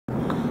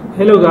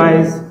Hello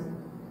guys,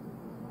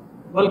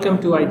 welcome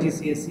to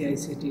IGCSE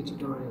ICT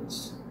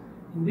tutorials.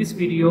 In this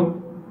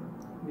video,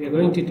 we are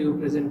going to do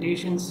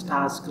presentations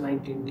task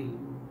 19D.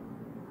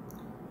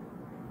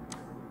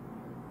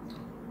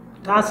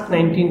 Task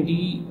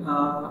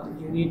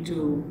 19D, you need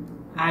to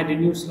add a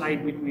new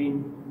slide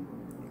between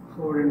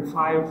 4 and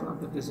 5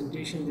 of the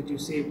presentation that you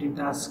saved in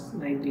task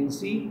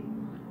 19C.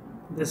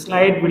 The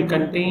slide will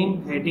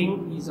contain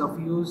heading, ease of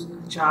use,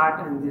 chart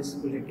and this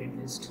bulleted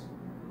list.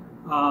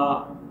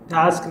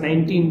 Task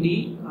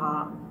 19D,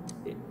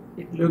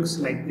 it looks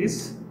like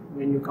this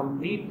when you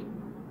complete.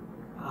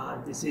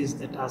 This is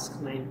the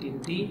task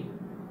 19D.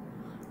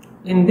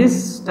 In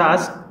this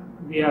task,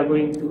 we are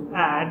going to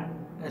add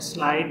a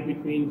slide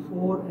between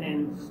 4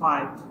 and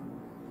 5.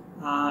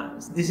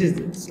 This is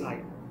the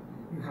slide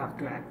you have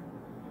to add.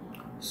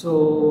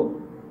 So,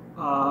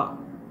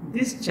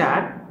 this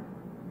chart,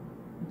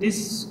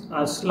 this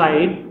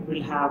slide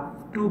will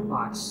have two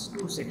parts,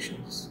 two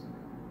sections.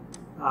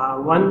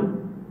 One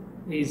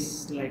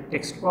is like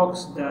text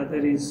box, the other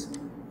is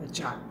a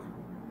chart.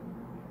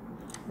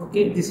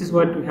 Okay, this is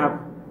what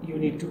you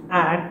need to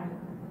add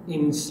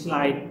in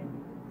slide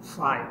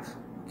 5.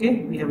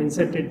 Okay, we have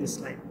inserted this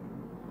slide,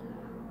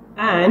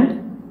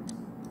 and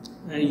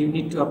you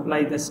need to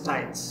apply the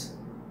styles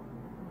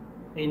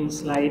in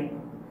slide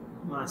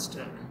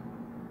master.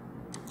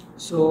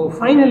 So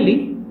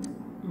finally,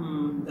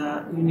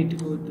 you need to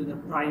go to the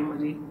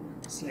primary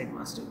slide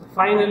master. The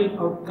final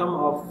outcome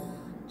of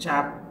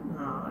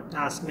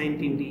task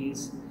 19D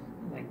is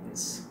like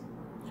this.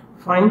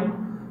 Fine.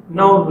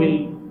 Now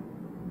we'll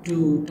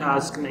do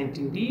task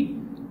 19D.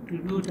 To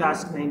do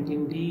task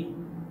 19D,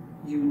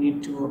 you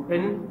need to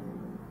open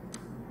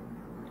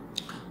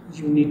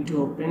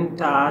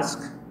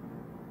task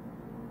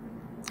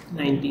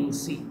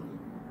 19C.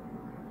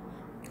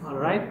 All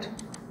right,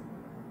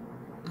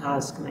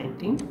 task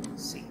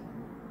 19C.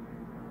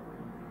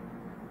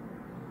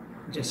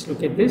 Just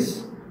look at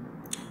this.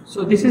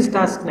 So this is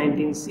task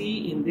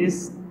 19C. In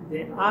this,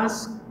 they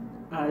ask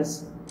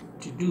us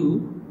to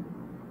do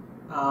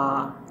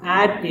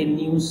add a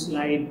new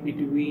slide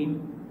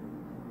between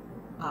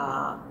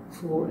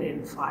 4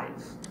 and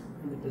 5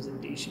 in the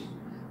presentation.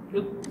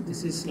 Look,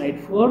 this is slide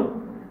 4,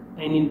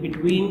 and in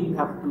between you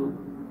have to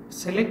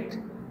select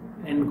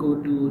and go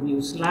to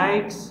new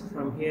slides.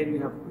 From here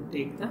you have to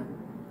take the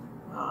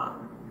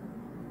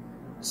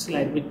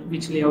slide,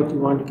 which layout you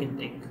want, you can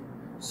take.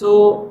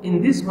 So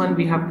in this one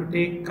we have to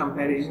take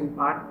comparison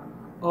part,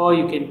 or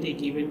you can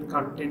take even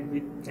content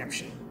with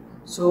caption.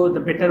 So the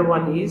better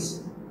one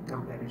is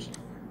comparison.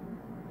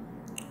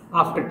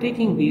 After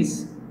taking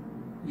this,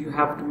 you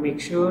have to make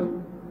sure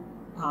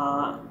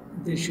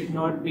there should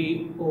not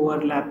be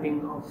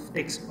overlapping of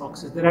text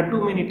boxes. There are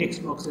too many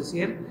text boxes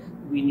here.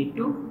 We need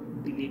to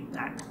delete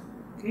that.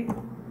 Okay,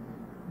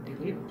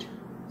 delete,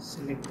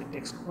 select the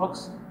text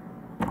box,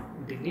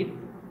 delete,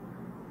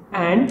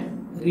 and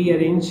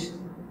rearrange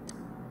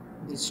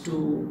these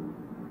two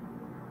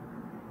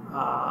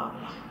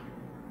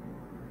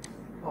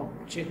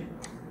object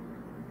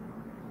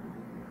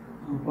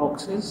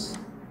boxes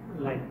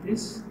like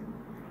this,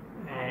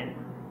 and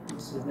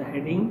this is the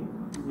heading,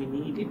 we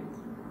need it,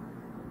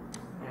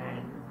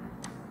 and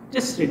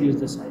just reduce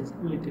the size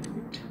a little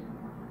bit.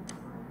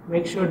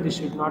 Make sure this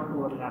should not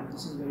overlap.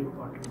 This is very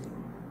important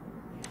thing.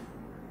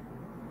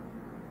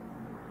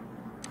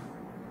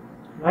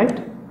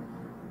 Right?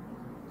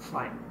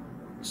 Fine.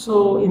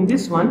 So in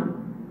this one,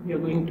 we are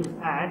going to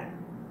add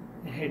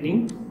a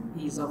heading,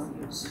 ease of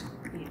use.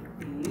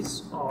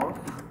 Ease of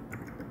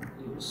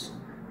use.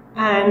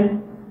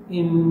 And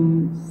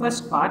in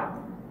first part,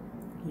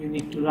 you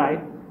need to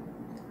write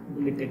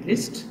bulleted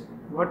list.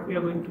 What we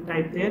are going to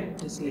type there,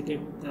 just look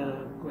at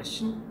the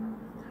question.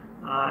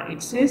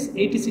 It says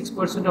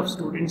 86% of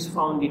students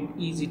found it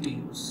easy to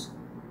use.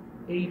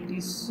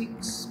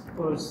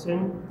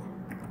 86%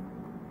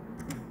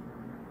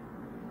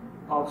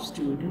 of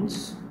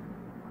students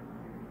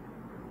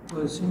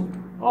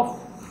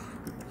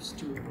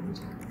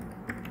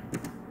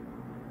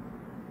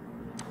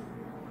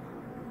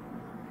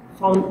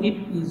found it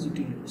easy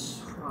to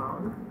use.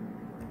 Found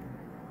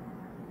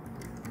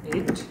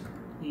it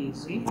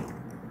easy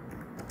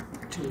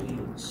to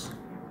use.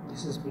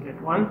 This is bullet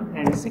 1,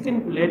 and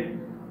second bullet,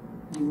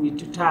 you need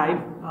to type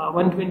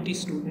 120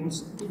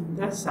 students in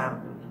the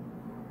sample.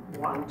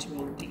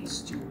 120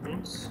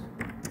 students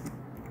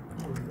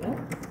in the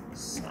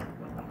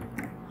sample.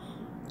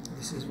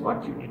 This is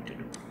what you need to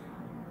do.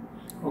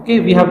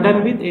 Okay, we have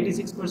done with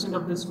 86%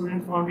 of the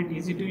students found it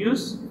easy to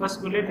use,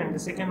 first bullet, and the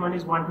second one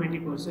is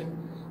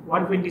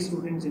 120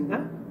 students in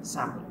the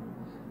sample.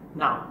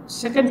 Now,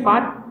 second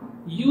part,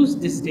 use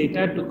this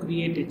data to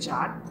create a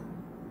chart,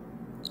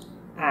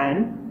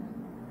 and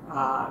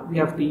we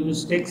have to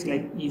use text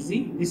like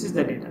easy. This is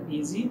the data,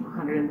 easy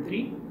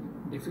 103,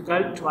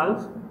 difficult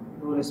 12,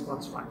 no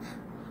response 5.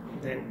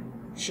 Then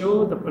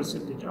show the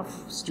percentage of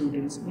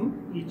students in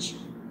each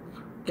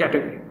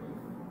category.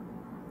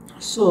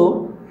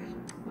 So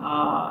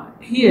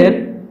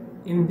here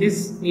in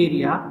this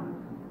area,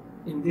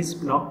 in this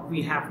block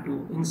we have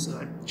to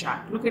insert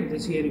chart. Look at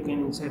this here, you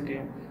can insert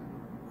a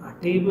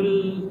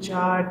table,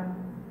 chart,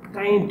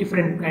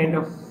 different kind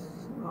of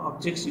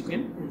objects you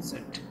can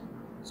insert.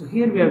 So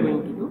here we are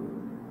going to do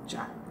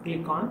chart.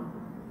 Click on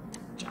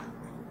chart.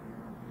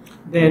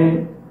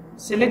 Then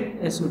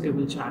select a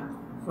suitable chart.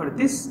 For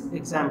this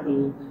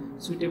example,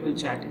 suitable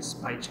chart is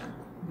pie chart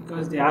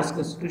because they ask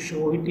us to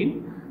show it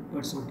in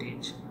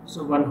percentage.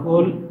 So one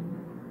whole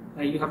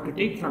you have to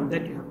take, from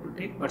that you have to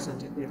take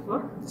percentage,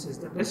 therefore this is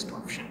the best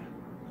option.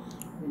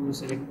 When you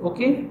select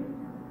OK,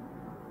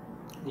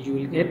 you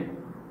will get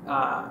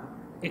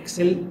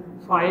Excel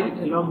file.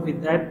 Along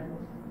with that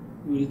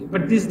you will,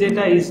 but this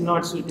data is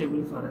not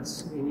suitable for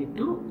us, we need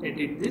to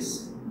edit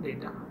this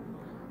data.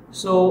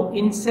 So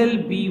in cell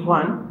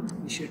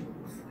B1 we should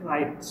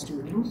write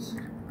students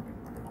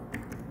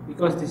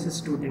because this is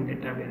student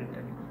data we are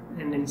entering,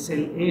 and in cell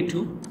A2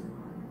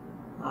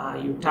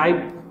 you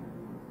type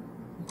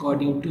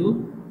according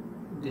to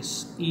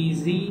this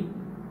easy,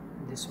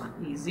 this one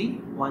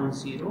easy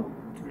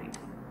 103.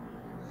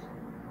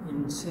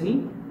 In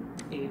cell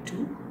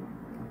A2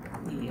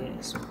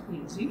 yes,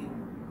 easy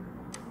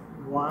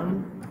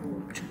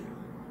 102,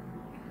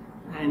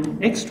 and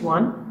next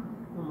one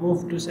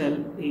move to cell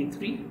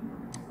A3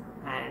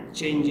 and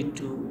change it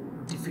to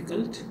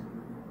difficult.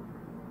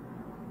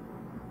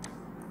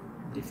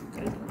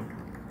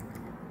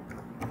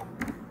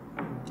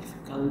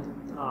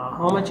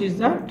 How much is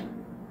that?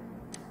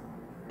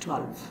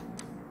 12.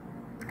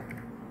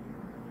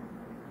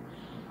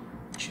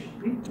 It should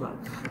be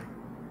 12.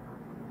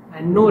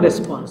 And no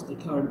response, the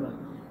third one.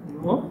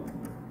 No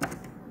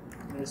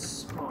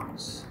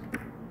response.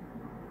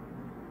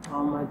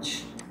 How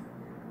much?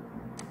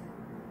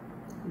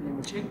 Let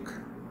me check.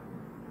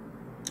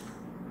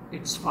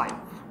 It's 5.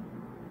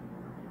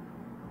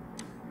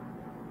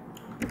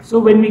 So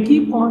when we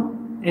keep on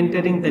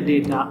entering the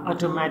data,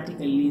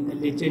 automatically the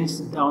legends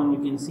down you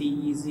can see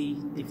easy,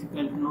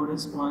 difficult, no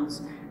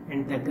response,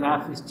 and the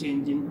graph is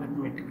changing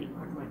automatically.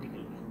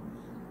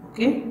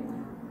 Okay,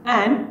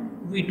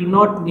 and we do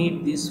not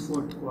need this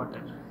fourth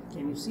quarter.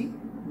 Can you see?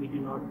 We do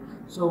not.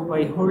 So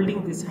by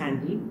holding this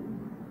handle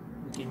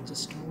we can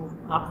just move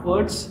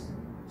upwards,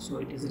 so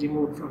it is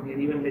removed from here.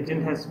 Even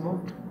legend has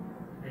moved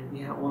and we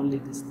have only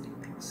these three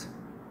things.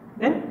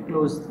 Then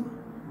close the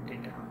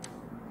data.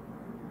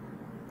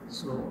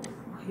 So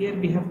here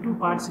we have two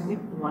parts in it.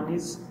 One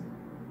is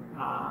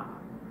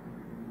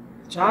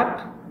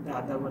chart, the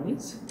other one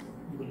is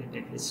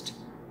bulleted list.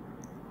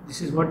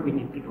 This is what we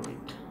need to do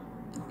it.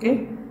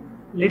 Okay,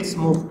 let's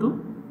move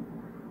to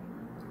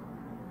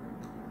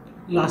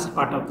last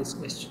part of this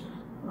question.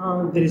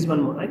 There is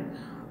one more, right?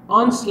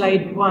 On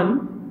slide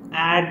 1,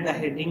 add the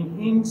heading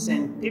hints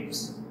and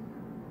tips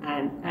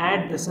and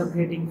add the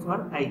subheading for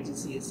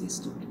IGCSE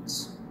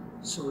students.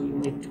 So you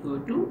need to go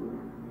to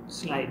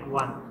slide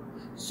 1.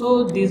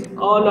 So these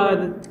all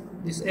are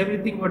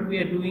everything what we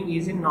are doing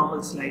is in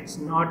normal slides,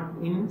 not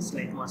in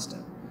slide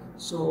master.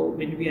 So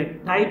when we are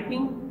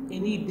typing,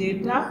 any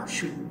data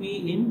should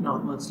be in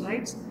normal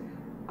slides.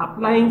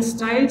 Applying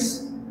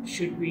styles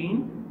should be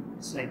in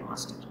slide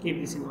master.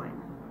 Keep this in mind.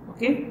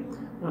 Okay.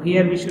 Now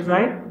here we should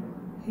write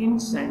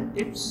hints and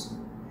tips.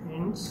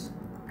 Hints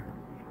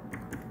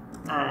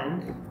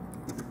and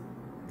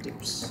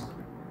tips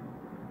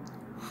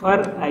for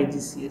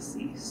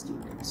IGCSE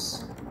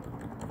students.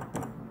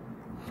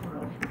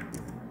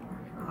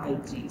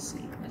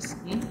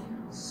 IGCSE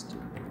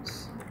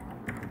students.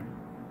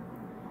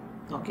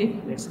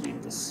 Okay, let's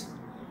read this.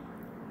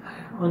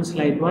 On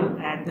slide 1,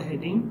 add the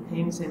heading,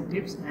 hints and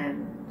tips,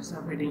 and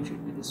subheading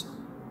should be this one.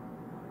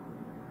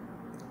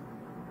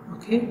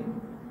 Okay,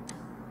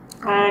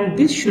 and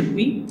this should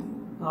be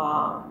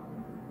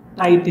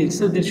titled,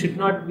 so there should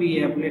not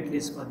be a bullet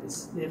list for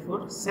this.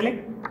 Therefore,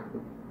 select,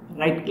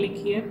 right click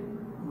here,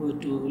 go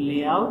to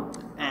layout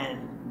and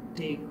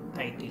take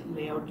title.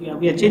 Layout,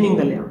 we are changing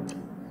the layout.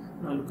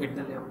 Now look at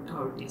the layout,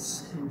 how it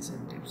is, hints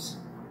and tips.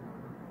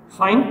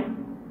 Fine.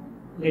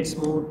 Let's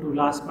move to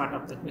last part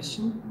of the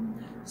question.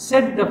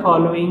 Set the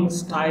following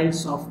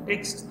styles of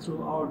text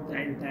throughout the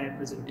entire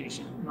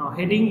presentation. Now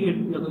heading,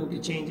 you are going to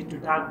change it to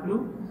dark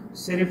blue,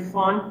 serif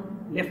font,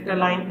 left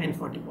align and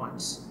 40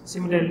 points.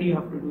 Similarly, you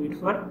have to do it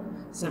for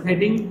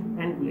subheading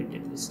and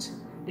bulleted list.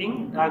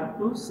 Heading, dark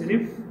blue,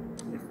 serif,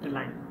 left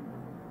align.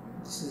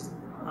 This is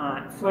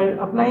for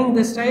applying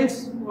the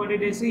styles. What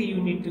did I say?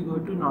 You need to go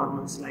to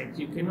normal slides.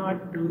 You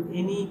cannot do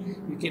any,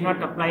 you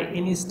cannot apply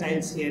any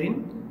styles here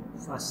in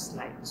first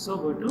slide. So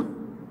go to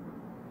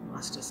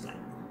master slide.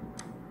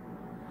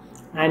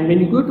 And when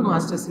you go to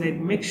master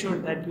slide, make sure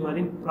that you are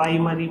in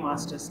primary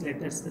master slide.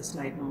 That's the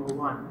slide number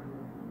 1.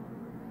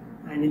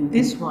 And in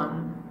this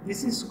one,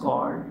 this is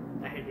called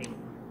the heading.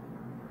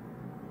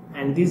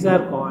 And these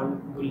are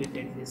called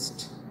bulleted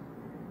list.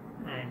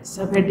 And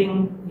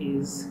subheading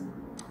is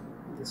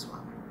this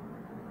one.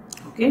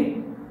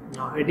 Okay.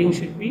 Now heading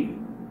should be,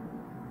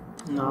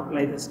 now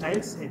apply the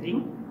styles.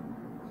 Heading,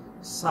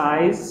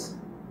 size,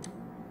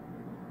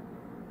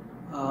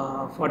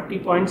 40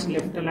 points,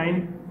 left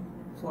align,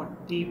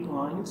 40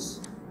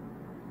 points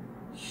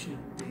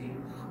should be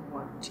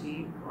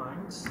 40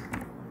 points.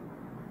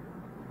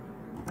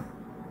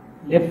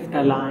 Left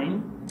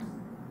align,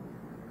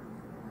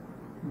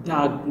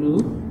 dark blue,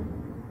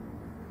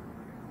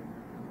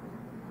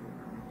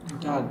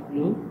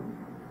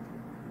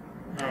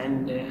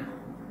 and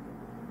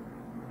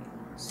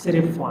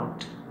serif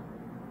font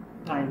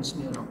Times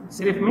New Roman.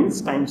 Serif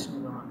means Times New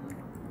Roman.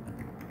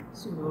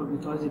 So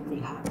because it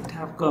will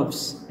have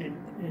curves at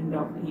the end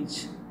of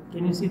each.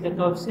 Can you see the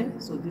curves here?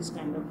 So this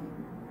kind of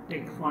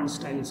font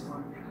style is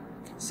called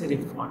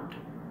serif font.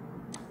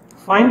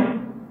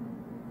 Fine.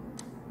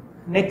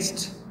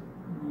 Next,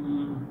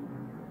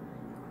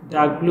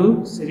 dark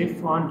blue,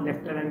 serif font,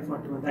 left align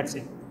 41. That's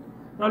it.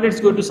 Now let's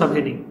go to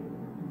subheading.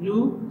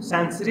 Blue,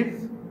 sans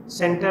serif,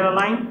 center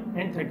align,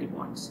 and 30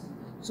 points.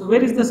 So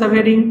where is the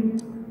subheading?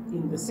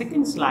 In the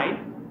second slide,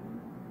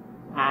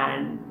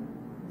 and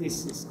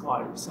this is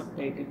called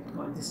subtitle.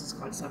 This is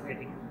called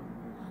subheading.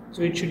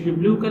 So it should be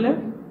blue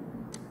color,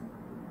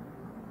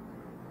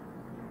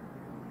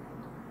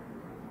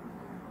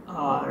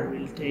 or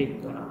we'll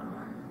take.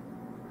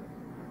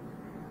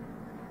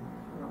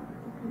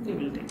 Okay,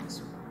 we'll take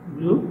this one.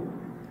 Blue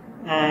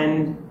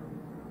and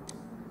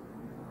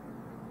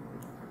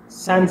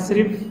sans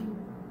serif,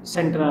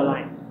 center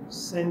align.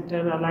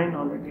 Center align,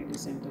 already it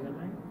is center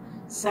align.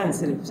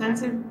 Sans serif. Sans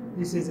serif,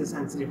 this is a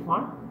sans serif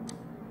font,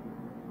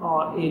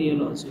 or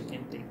Arial also you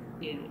can take.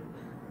 Arial.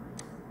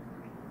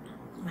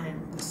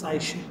 And the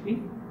size should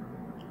be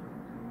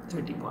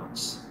 30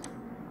 points.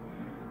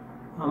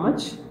 How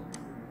much?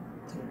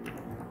 30.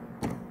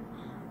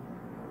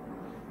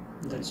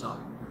 That's all.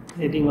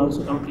 Heading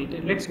also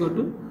completed. Let's go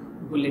to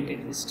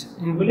bulleted list.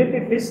 In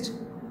bulleted list,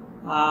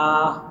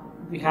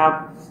 we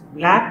have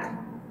black,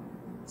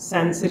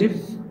 sans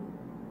serif,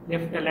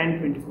 left align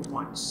 24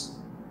 points.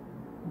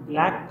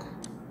 Black,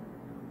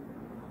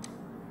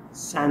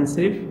 sans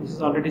serif, this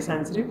is already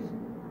sans serif,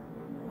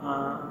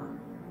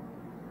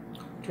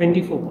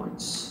 24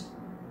 points.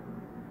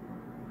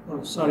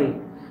 Oh, sorry,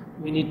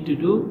 we need to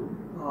do,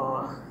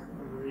 I'm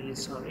really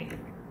sorry.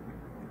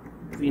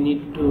 We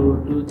need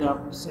to do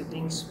the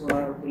settings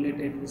for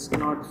bulleted list,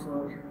 not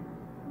for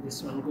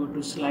this one. Go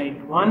to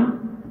slide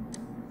 1.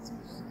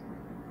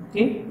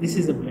 Okay, this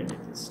is a bulleted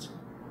list.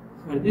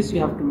 For this you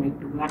have to make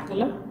to black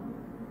color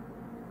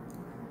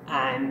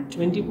and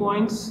 20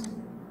 points,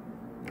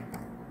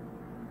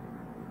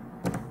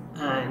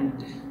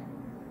 and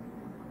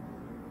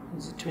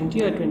is it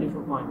 20 or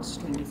 24 points?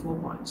 24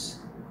 points.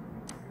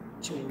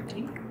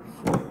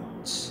 24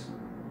 points.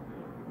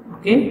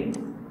 Okay,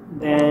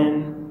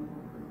 then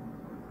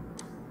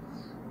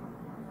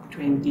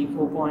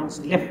 24 points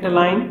left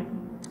align,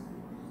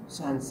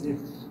 sans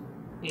serif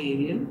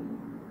Arial,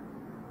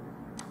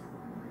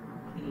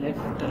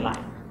 left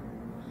align.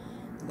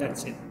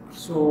 That's it.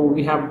 So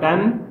we have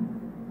done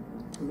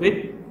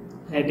with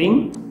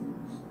heading,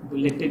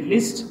 bulleted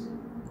list,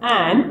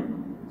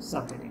 and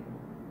subheading.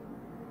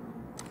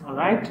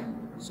 Alright,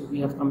 so we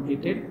have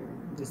completed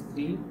these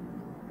 3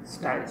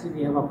 styles.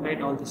 We have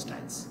applied all the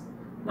styles.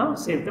 Now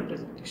save the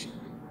presentation.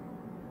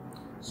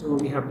 So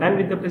we have done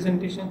with the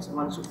presentations.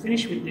 Once you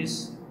finish with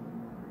this,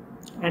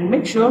 and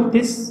make sure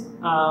this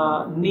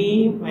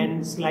name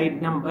and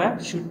slide number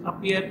should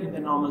appear in the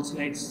normal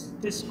slides.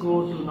 Just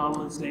go to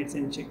normal slides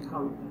and check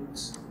how it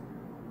looks.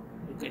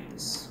 Look at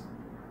this.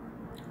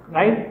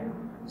 Right?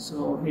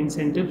 So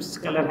incentives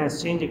color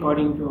has changed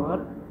according to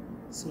our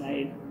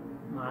slide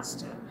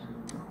master.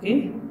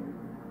 Okay?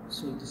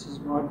 So this is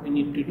what we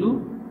need to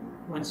do.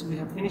 Once we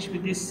have finished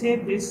with this,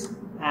 save this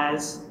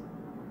as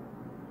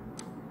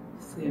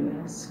save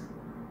as,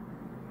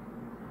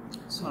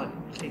 sorry,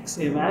 we'll take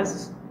save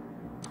as,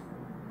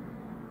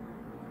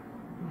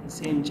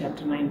 same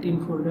chapter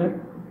 19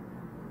 folder,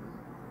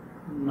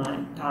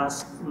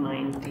 task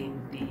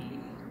 19D,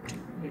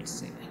 let's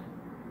say,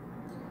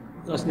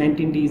 because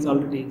 19D is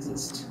already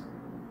exist.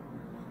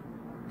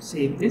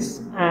 Save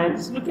this and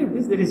look at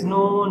this, there is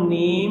no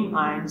name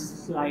and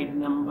slide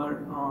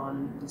number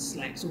on this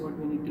slide. So what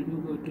we need to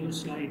do, go to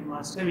slide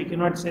master. We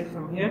cannot set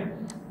from here,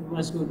 we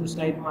must go to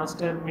slide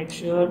master. Make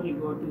sure you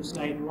go to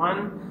slide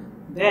 1,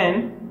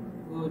 then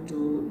go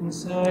to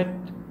insert,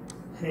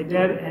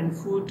 header and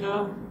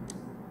footer.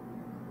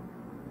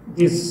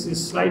 This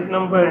is slide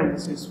number and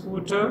this is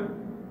footer.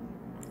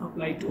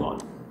 Apply to all.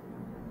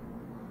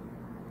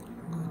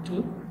 Go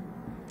to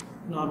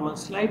normal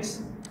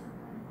slides.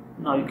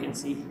 Now you can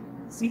see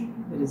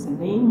there is a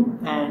name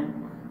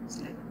and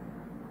slide.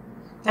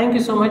 Thank you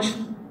so much.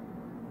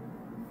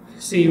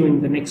 See you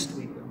in the next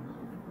video.